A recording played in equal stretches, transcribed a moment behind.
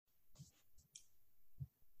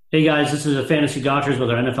Hey guys, this is a Fantasy Doctors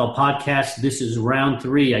with our NFL podcast. This is round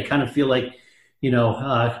three. I kind of feel like,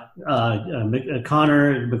 Connor,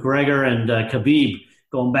 McGregor, and Khabib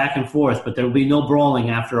going back and forth, but there will be no brawling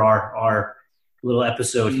after our little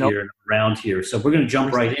episode Nope. here, round here. So we're going to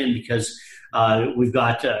jump right in because we've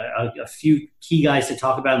got a few key guys to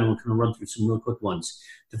talk about, and we're going to run through some real quick ones.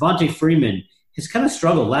 Devonta Freeman has kind of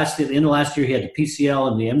struggled. At the end of last year, he had the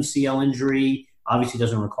PCL and the MCL injury. Obviously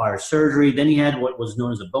doesn't require surgery. Then he had what was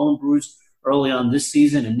known as a bone bruise early on this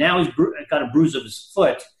season, and now he's got a bruise of his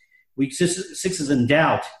foot. Week six is in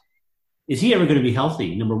doubt. Is he ever going to be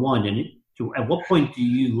healthy, number one? And at what point do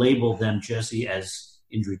you label them, Jesse, as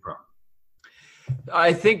injury prone?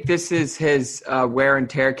 I think this is his wear and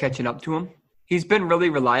tear catching up to him. He's been really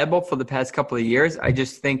reliable for the past couple of years. I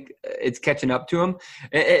just think it's catching up to him.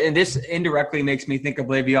 And this indirectly makes me think of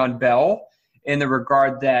Le'Veon Bell in the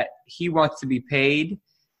regard that he wants to be paid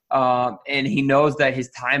and he knows that his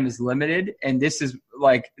time is limited. And this is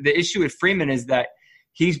like the issue with Freeman is that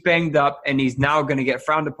he's banged up and he's now going to get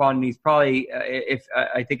frowned upon. And he's probably,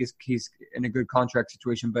 he's in a good contract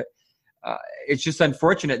situation, but it's just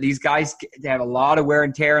unfortunate. These guys, they have a lot of wear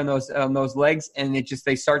and tear on those legs, and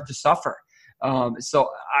they start to suffer. So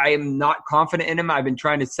I am not confident in him. I've been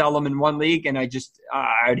trying to sell him in one league, and I'd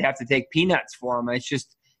have to take peanuts for him.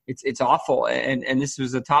 It's awful. And this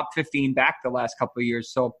was a top 15 back the last couple of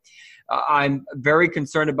years. So I'm very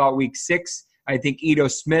concerned about week 6. I think Ito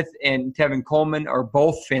Smith and Tevin Coleman are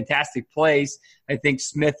both fantastic plays. I think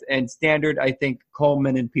Smith and standard. I think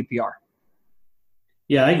Coleman and PPR.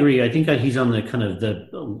 Yeah, I agree. I think that he's on the kind of the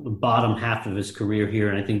bottom half of his career here,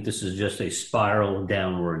 and I think this is just a spiral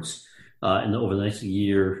downwards over the next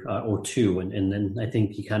year or two, and then I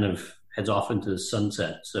think he kind of heads off into the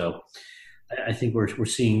sunset. So I think we're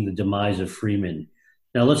seeing the demise of Freeman.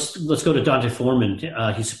 Now let's go to Devonta Foreman.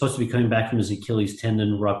 He's supposed to be coming back from his Achilles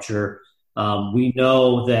tendon rupture. We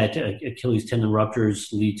know that Achilles tendon ruptures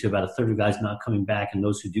lead to about a third of guys not coming back, and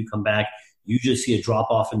those who do come back usually see a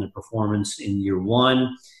drop-off in the performance in year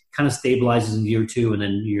 1, kind of stabilizes in year 2, and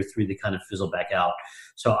then year 3 they kind of fizzle back out.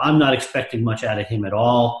 So I'm not expecting much out of him at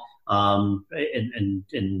all. And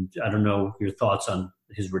I don't know your thoughts on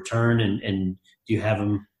his return, and do you have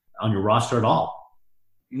him on your roster at all?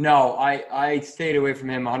 No, I stayed away from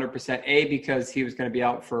him 100%. A, because he was going to be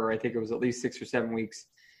out for, I think it was at least 6 or 7 weeks.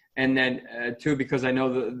 And then 2, because I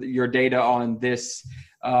know your data on this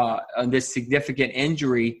significant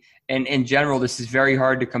injury. And in general, this is very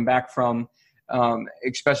hard to come back from,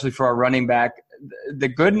 especially for a running back. The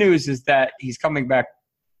good news is that he's coming back,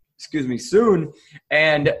 soon.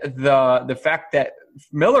 And the fact that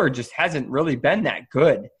Miller just hasn't really been that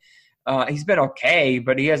good. He's been okay,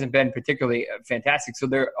 but he hasn't been particularly fantastic. So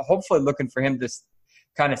they're hopefully looking for him to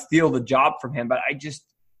kind of steal the job from him. But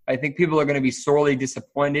I think people are going to be sorely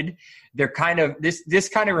disappointed. They're kind of this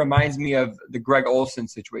kind of reminds me of the Greg Olsen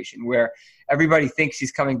situation, where everybody thinks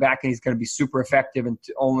he's coming back and he's going to be super effective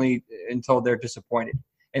only until they're disappointed.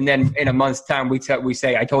 And then in a month's time, we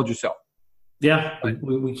say, "I told you so." Yeah,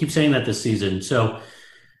 we keep saying that this season. So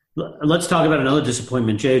let's talk about another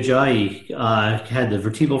disappointment. Ajayi had the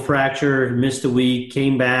vertebral fracture, missed a week,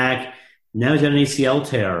 came back. Now he's got an ACL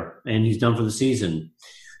tear, and he's done for the season.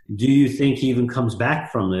 Do you think he even comes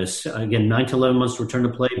back from this? Again, 9 to 11 months to return to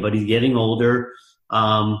play, but he's getting older.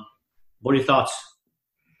 What are your thoughts?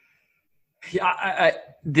 Yeah,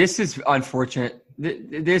 this is unfortunate.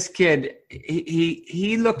 This kid,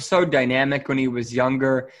 he looked so dynamic when he was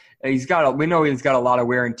younger. We know he's got a lot of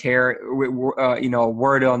wear and tear.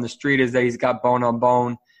 Word on the street is that he's got bone on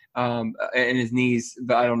bone in his knees,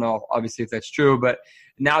 but I don't know, obviously, if that's true. But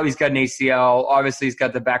now he's got an ACL. Obviously, he's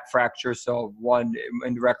got the back fracture, so one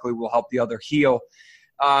indirectly will help the other heal.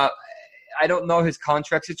 I don't know his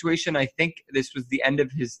contract situation. I think this was the end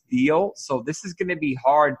of his deal, so this is going to be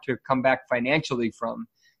hard to come back financially from,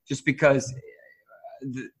 just because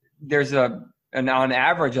there's on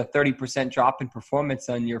average a 30% drop in performance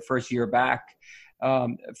on your first year back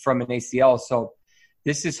from an ACL. So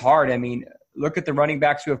this is hard. I mean, look at the running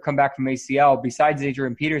backs who have come back from ACL. Besides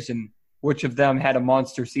Adrian Peterson, which of them had a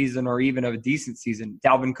monster season or even a decent season?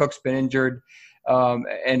 Dalvin Cook's been injured,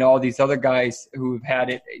 and all these other guys who have had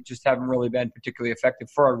it just haven't really been particularly effective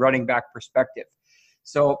for a running back perspective.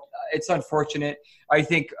 So it's unfortunate. I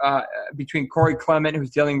think between Corey Clement, who's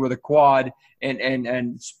dealing with a quad,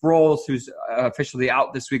 and Sproles, who's officially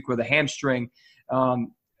out this week with a hamstring,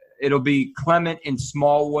 it'll be Clement and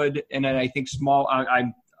Smallwood. And then I think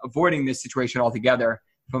I'm avoiding this situation altogether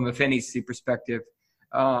from a fantasy perspective,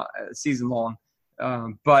 season long.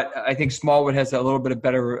 But I think Smallwood has a little bit of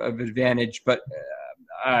better of advantage. But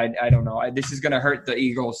I don't know. This is going to hurt the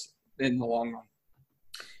Eagles in the long run.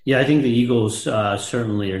 Yeah, I think the Eagles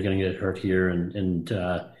certainly are going to get hurt here, and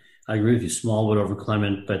I agree with you, Smallwood over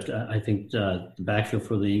Clement, but I think the backfield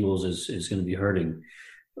for the Eagles is going to be hurting.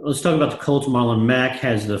 Let's talk about the Colts. Marlon Mack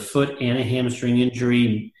has the foot and a hamstring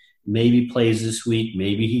injury. Maybe plays this week,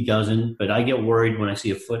 maybe he doesn't. But I get worried when I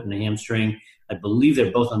see a foot and a hamstring. I believe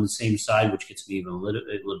they're both on the same side, which gets me even a little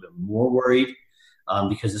bit more worried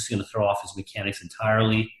because this is going to throw off his mechanics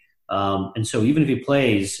entirely. And so even if he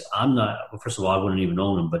plays, I'm not. Well, first of all, I wouldn't even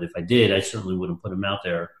own him. But if I did, I certainly wouldn't put him out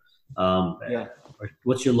there. Yeah.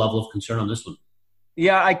 What's your level of concern on this one?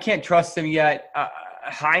 Yeah, I can't trust him yet.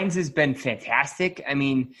 Hines has been fantastic. I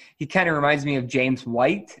mean, he kind of reminds me of James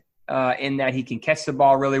White in that he can catch the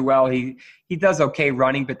ball really well. He does okay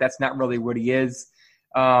running, but that's not really what he is.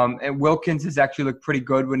 And Wilkins has actually looked pretty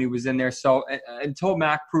good when he was in there. So until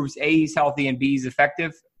Mac proves A, he's healthy, and B, he's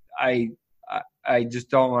effective, I just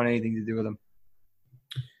don't want anything to do with him.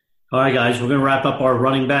 All right, guys, we're going to wrap up our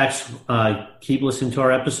running backs. Keep listening to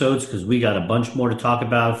our episodes because we got a bunch more to talk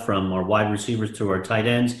about, from our wide receivers to our tight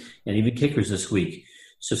ends and even kickers this week.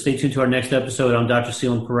 So stay tuned to our next episode. I'm Dr.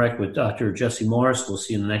 Sealan Correct with Dr. Jesse Morris. We'll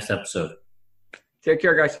see you in the next episode. Take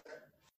care, guys.